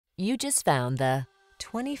You just found the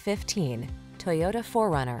 2015 Toyota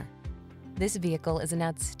 4Runner. This vehicle is an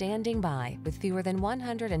outstanding buy with fewer than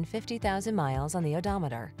 150,000 miles on the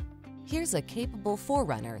odometer. Here's a capable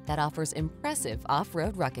 4Runner that offers impressive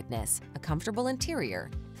off-road ruggedness, a comfortable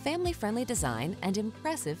interior, family-friendly design, and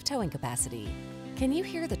impressive towing capacity. Can you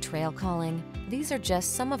hear the trail calling? These are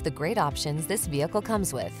just some of the great options this vehicle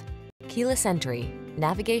comes with: keyless entry,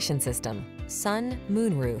 navigation system, sun,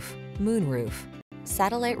 moonroof,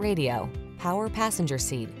 satellite radio, power passenger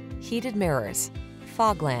seat, heated mirrors,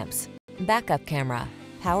 fog lamps, backup camera,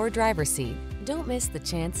 power driver seat. Don't miss the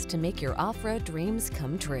chance to make your off-road dreams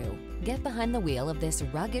come true. Get behind the wheel of this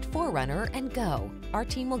rugged 4Runner and go. Our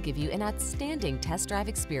team will give you an outstanding test drive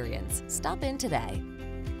experience. Stop in today.